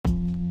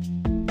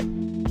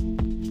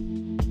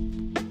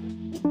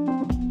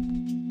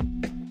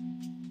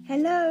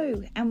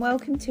Hello and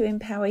welcome to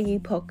Empower You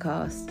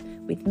podcast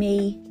with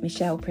me,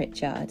 Michelle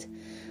Pritchard.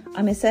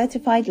 I'm a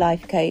certified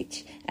life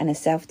coach and a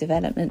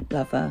self-development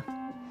lover.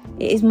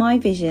 It is my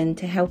vision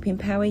to help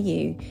empower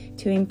you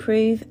to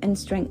improve and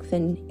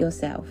strengthen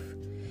yourself,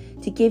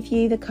 to give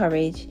you the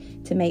courage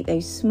to make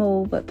those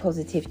small but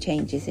positive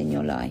changes in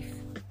your life.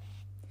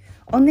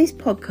 On this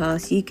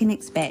podcast, you can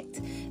expect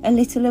a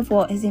little of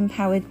what has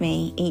empowered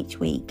me each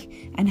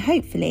week and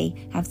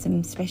hopefully have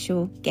some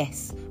special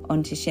guests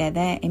on to share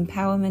their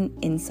empowerment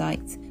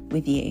insights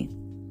with you.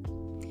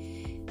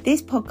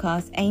 This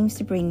podcast aims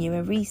to bring you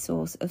a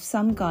resource of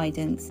some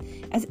guidance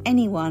as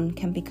anyone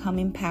can become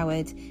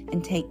empowered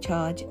and take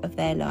charge of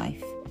their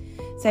life.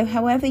 So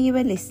however you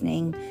are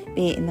listening,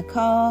 be it in the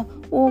car,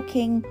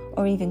 walking,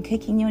 or even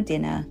cooking your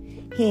dinner,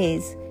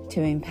 here's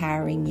to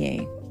empowering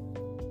you.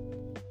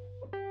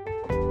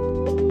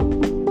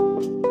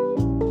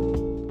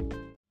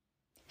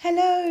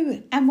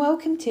 Hello and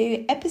welcome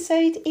to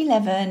episode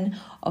 11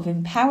 of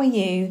Empower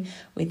You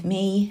with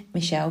me,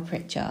 Michelle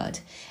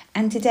Pritchard.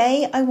 And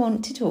today I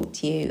want to talk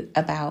to you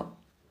about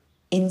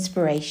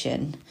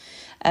inspiration.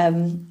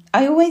 I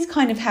always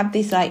kind of have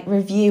this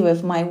review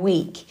of my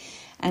week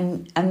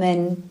and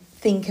then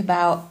think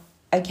about,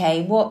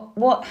 okay,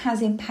 what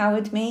has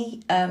empowered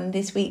me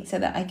this week so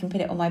that I can put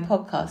it on my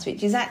podcast,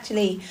 which is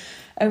actually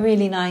a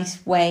really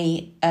nice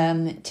way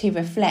to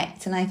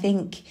reflect. And I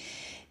think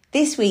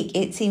this week,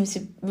 it seems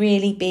to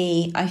really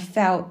be, I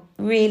felt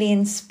really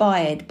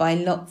inspired by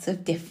lots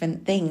of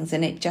different things.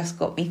 And it just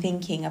got me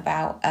thinking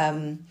about,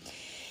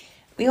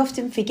 we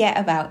often forget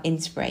about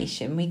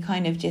inspiration. We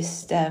kind of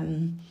just,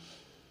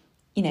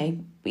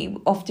 we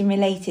often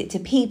relate it to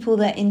people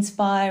that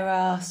inspire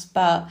us.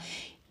 But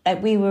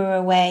we were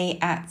away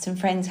at some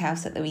friend's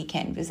house at the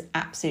weekend. It was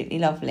absolutely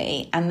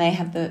lovely. And they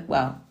have the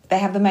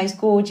most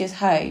gorgeous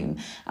home.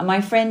 And my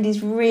friend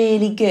is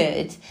really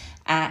good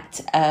at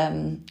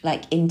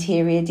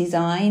interior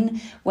design,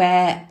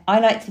 where I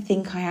like to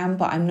think I am,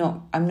 but I'm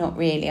not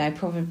really. I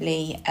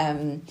probably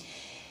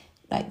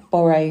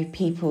borrow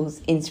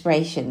people's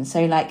inspiration,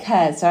 so like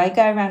her. So I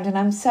go around and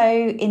I'm so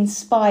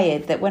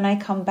inspired that when I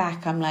come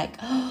back I'm like,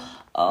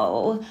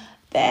 oh,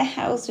 their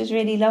house was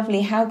really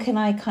lovely, how can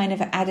I kind of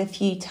add a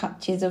few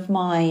touches of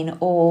mine,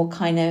 or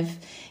kind of,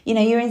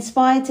 you're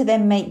inspired to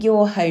then make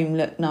your home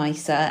look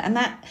nicer. And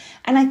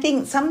I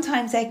think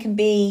sometimes there can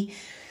be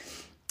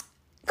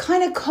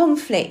kind of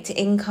conflict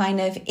in kind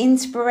of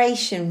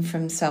inspiration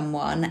from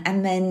someone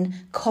and then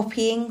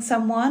copying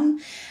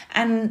someone.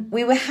 And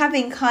we were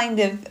having kind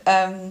of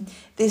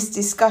this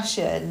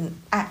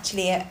discussion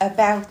actually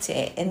about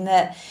it, in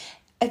that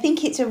I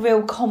think it's a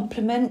real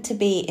compliment to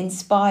be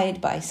inspired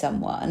by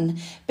someone,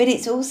 but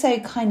it's also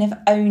kind of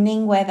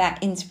owning where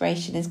that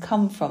inspiration has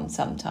come from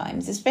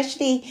sometimes,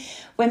 especially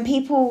when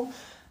people,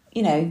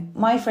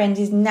 my friend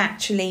is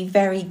naturally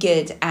very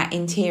good at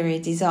interior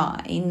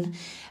design.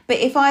 But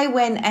if I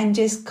went and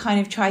just kind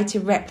of tried to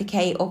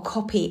replicate or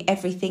copy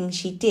everything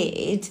she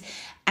did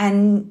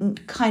and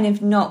kind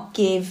of not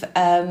give,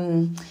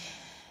 her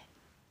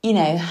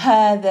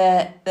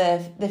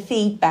the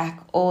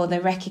feedback or the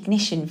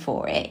recognition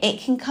for it, it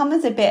can come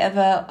as a bit of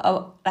that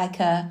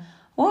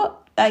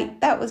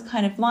was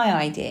kind of my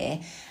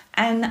idea.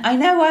 And I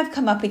know I've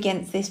come up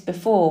against this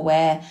before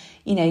where,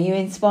 you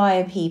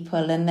inspire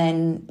people and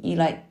then you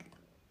when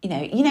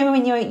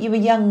you were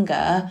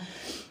younger,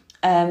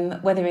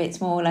 whether it's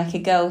more like a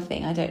girl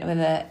thing, I don't know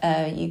whether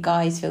you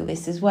guys feel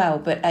this as well,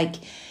 but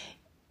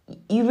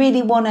you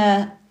really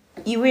want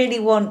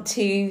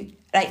to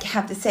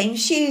have the same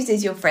shoes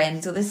as your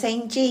friends or the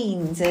same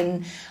jeans.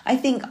 And I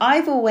think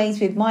I've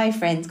always with my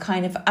friends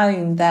kind of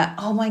owned that,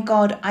 oh my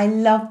God, I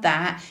love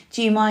that.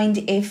 Do you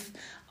mind if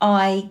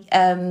I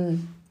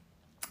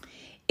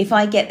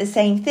get the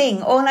same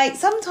thing? Or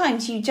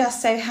sometimes you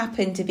just so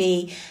happen to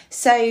be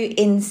so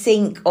in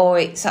sync, or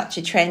it's such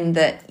a trend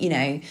that,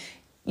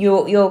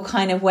 you're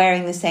kind of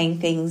wearing the same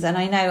things. And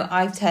I know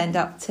I've turned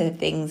up to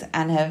things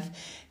and have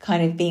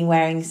kind of been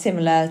wearing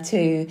similar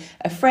to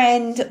a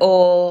friend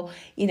or,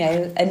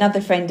 another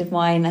friend of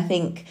mine. I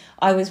think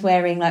I was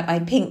wearing my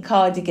pink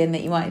cardigan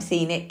that you might have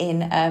seen it in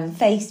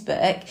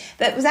Facebook,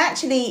 that was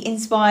actually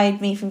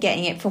inspired me from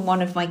getting it from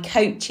one of my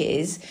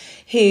coaches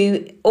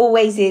who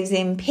always is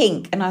in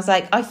pink. And I was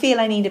like, I feel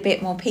I need a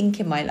bit more pink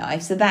in my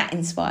life. So that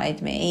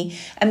inspired me.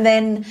 And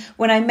then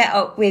when I met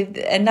up with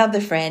another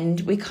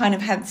friend, we kind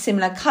of had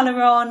similar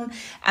colour on.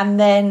 And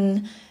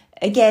then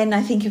again,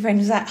 I think a friend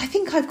was like, I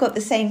think I've got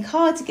the same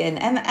cardigan.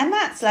 And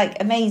that's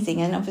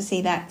amazing. And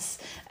obviously that's,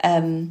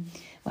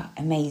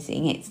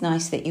 amazing. It's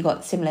nice that you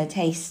got similar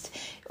taste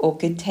or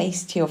good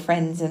taste to your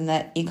friends and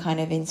that you kind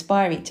of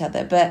inspire each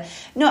other. But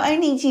not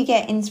only do you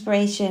get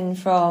inspiration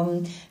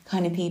from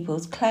kind of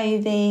people's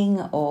clothing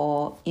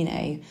or,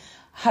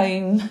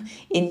 home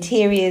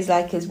interiors,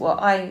 as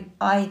what I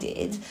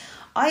did,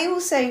 I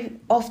also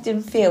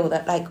often feel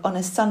that on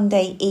a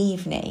Sunday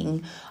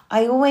evening,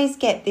 I always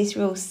get this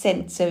real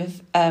sense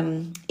of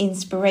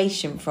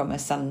inspiration from a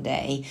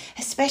Sunday,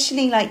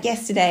 especially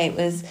yesterday. It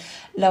was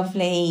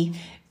lovely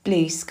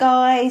blue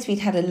skies. We'd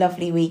had a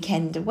lovely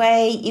weekend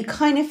away. You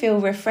kind of feel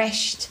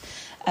refreshed.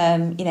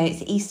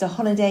 It's Easter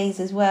holidays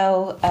as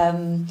well.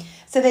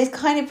 So there's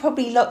kind of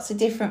probably lots of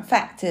different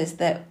factors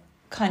that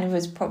kind of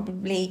was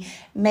probably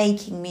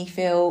making me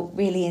feel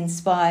really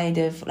inspired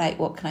of like,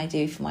 what can I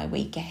do for my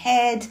week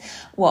ahead?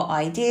 What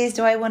ideas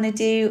do I want to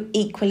do?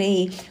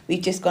 Equally,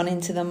 we've just gone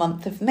into the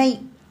month of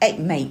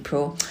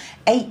April.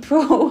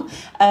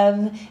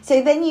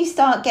 So then you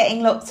start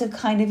getting lots of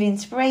kind of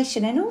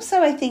inspiration. And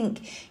also I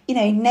think,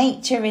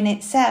 nature in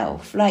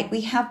itself, like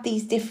we have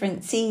these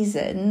different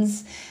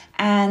seasons,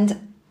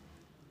 and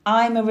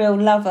I'm a real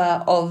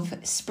lover of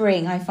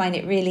spring. I find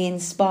it really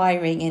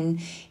inspiring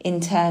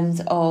in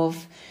terms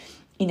of,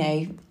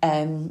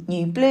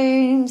 new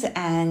blooms,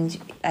 and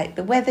like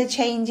the weather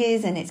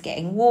changes and it's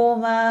getting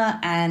warmer,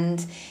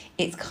 and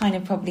it's kind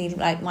of probably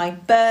like my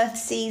birth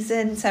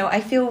season. So I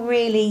feel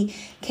really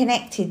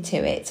connected to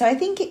it. So I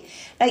think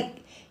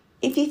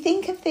if you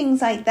think of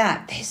things like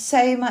that, there's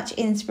so much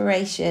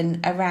inspiration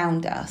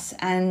around us.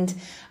 And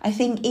I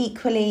think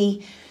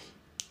equally,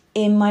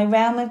 in my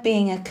realm of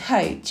being a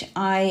coach,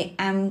 I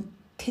am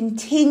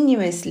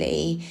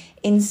continuously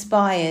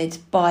inspired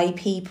by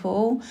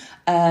people,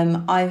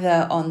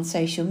 either on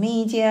social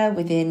media,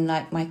 within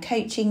like my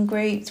coaching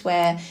groups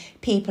where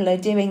people are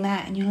doing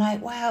that, and you're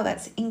like, wow,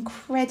 that's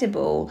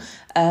incredible.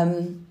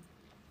 And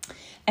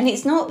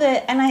it's not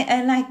that,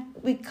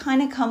 we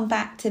kind of come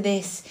back to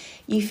this,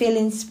 you feel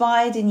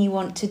inspired and you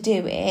want to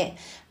do it,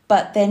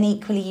 but then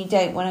equally you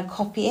don't want to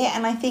copy it.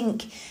 And I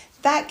think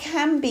that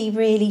can be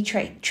really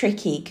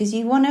tricky, because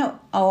you want to,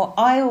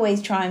 I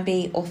always try and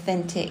be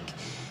authentic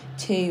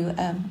to,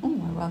 a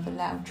rather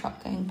loud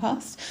truck going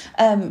past.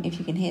 If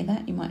you can hear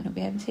that, you might not be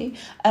able to.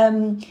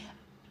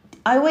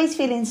 I always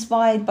feel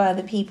inspired by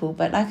other people,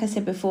 but like I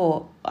said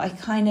before, I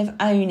kind of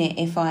own it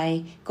if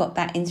I got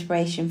that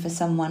inspiration for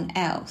someone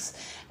else.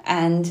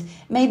 And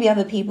maybe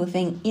other people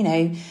think,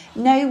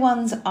 no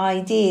one's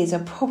ideas are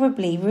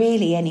probably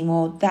really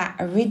anymore that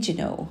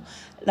original.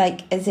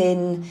 Like, as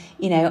in,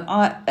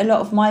 a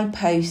lot of my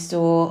posts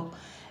or,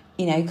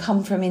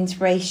 come from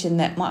inspiration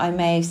that I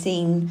may have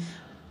seen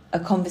a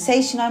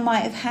conversation I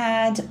might have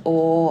had,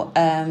 or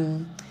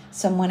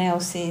someone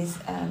else's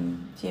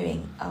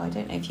viewing. I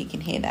don't know if you can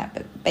hear that,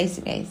 but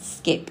basically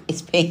Skip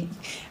is being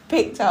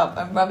picked up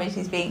and rubbish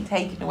is being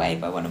taken away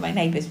by one of my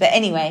neighbours. But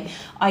anyway,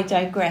 I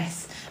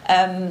digress.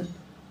 And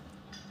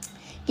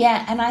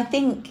I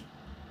think,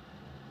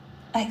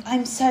 like,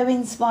 I'm so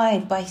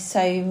inspired by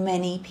so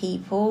many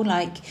people,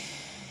 like,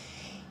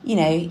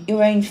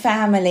 your own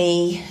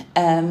family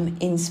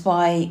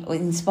inspire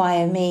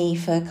me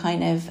for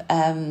kind of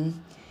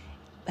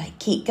like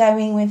keep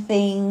going with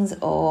things,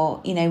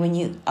 or when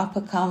you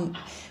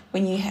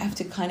have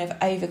to kind of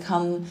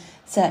overcome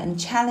certain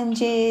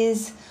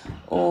challenges,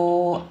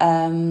 or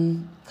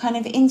kind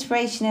of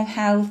inspiration of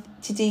how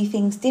to do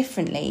things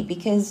differently,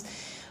 because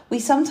we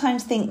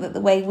sometimes think that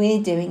the way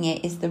we're doing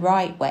it is the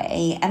right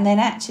way, and then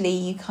actually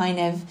you kind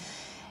of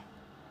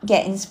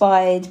get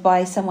inspired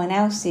by someone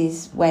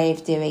else's way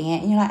of doing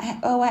it, and you're like,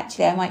 oh,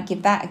 actually I might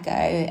give that a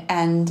go,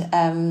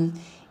 and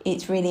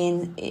it's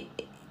really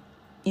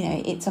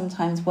it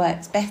sometimes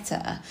works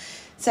better.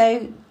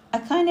 So I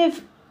kind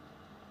of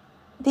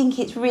think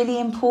it's really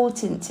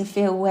important to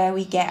feel where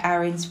we get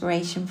our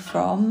inspiration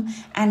from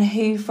and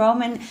who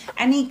from,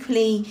 and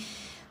equally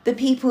the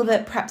people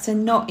that perhaps are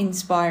not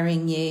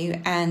inspiring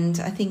you. And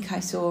I think I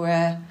saw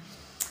a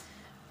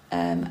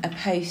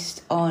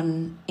post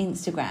on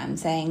Instagram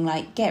saying,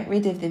 like,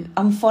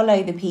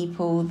 unfollow the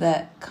people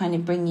that kind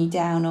of bring you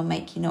down or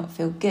make you not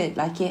feel good.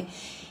 Like,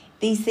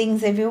 these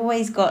things, they've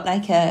always got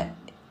like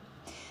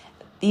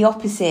the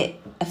opposite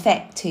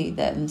effect to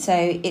them. So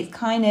it's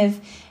kind of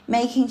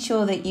making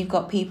sure that you've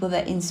got people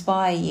that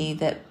inspire you,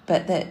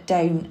 but that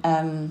don't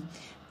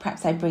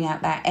perhaps I bring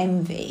out that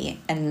envy.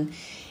 And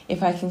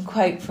if I can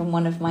quote from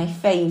one of my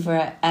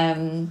favourite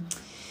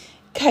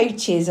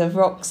coaches of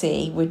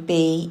Roxy, would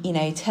be,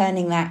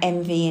 turning that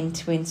envy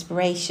into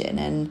inspiration.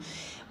 And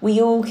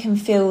we all can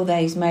feel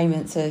those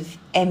moments of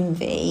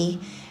envy.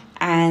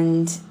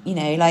 And,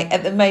 like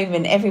at the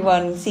moment,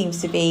 everyone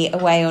seems to be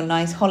away on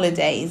nice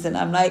holidays. And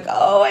I'm like,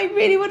 oh, I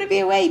really want to be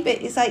away.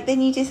 But it's like,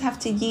 then you just have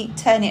to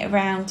turn it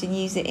around and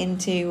use it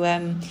into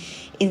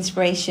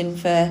inspiration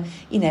for,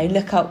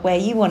 look up where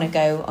you want to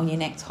go on your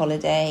next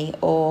holiday,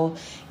 or,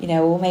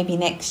 or maybe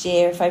next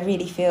year, if I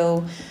really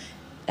feel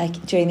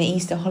like during the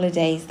Easter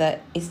holidays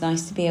that it's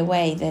nice to be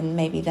away, then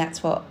maybe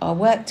that's what I'll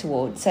work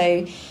towards.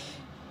 So,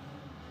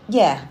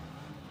 yeah,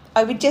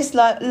 I would just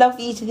love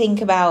you to think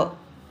about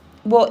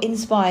what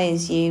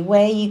inspires you,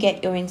 where you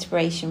get your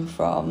inspiration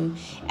from.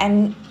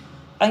 And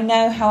I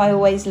know how I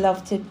always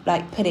love to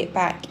like put it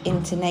back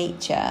into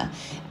nature.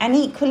 And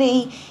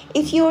equally,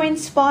 if you're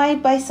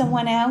inspired by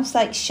someone else,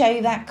 like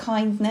show that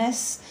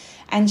kindness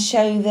and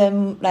show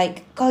them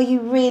like, God, you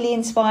really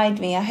inspired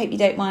me. I hope you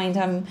don't mind.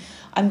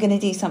 I'm going to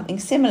do something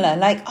similar.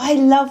 Like, I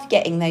love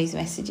getting those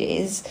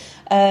messages.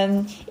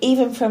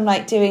 Even from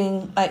like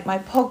doing like my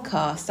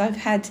podcast, I've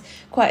had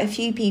quite a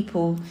few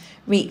people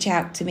reach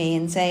out to me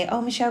and say,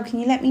 oh, Michelle, can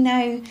you let me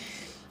know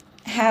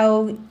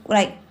how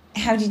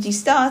did you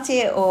start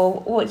it, or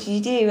what did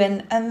you do?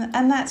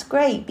 And that's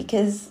great,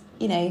 because,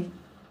 you know,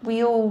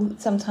 we all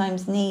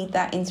sometimes need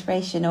that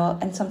inspiration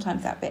and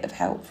sometimes that bit of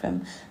help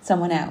from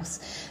someone else.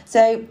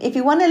 So if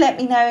you want to let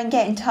me know and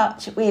get in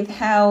touch with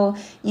how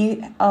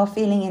you are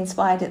feeling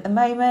inspired at the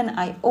moment,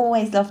 I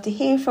always love to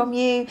hear from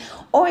you.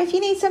 Or if you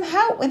need some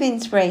help with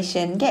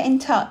inspiration, get in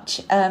touch.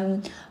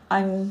 You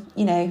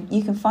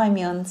can find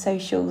me on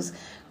socials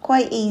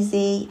quite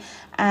easy.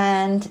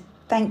 And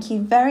thank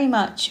you very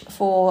much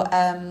for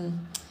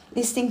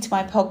listening to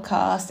my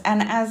podcast,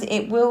 and as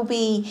it will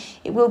be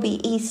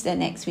Easter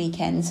next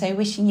weekend, so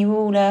wishing you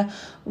all a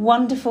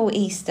wonderful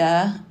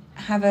Easter.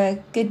 Have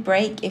a good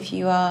break if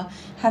you are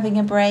having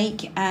a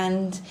break,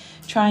 and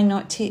try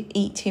not to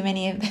eat too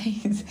many of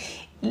those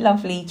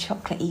lovely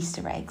chocolate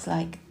Easter eggs.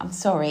 Like, I'm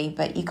sorry,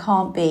 but you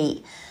can't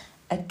beat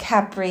a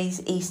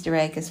Cadbury's Easter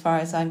egg as far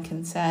as I'm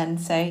concerned.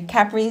 So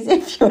Cadbury's,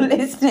 if you're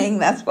listening,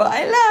 that's what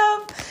I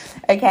love.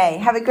 Okay,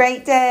 have a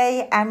great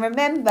day, and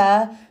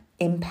remember,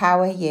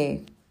 empower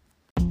you.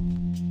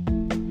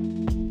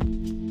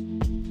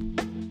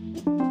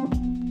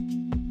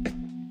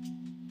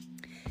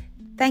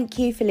 Thank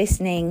you for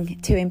listening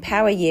to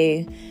Empower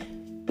You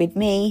with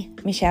me,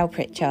 Michelle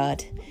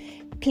Pritchard.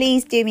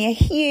 Please do me a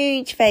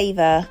huge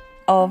favour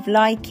of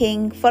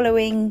liking,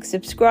 following,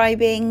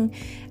 subscribing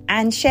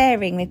and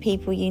sharing with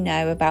people you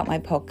know about my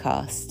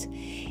podcast.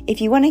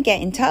 If you want to get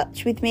in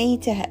touch with me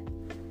to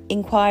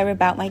inquire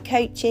about my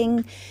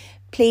coaching,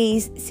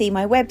 please see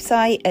my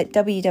website at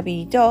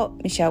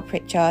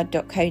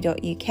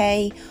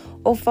www.michellepritchard.co.uk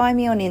or find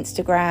me on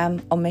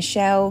Instagram on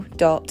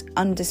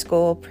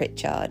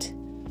michelle._Pritchard.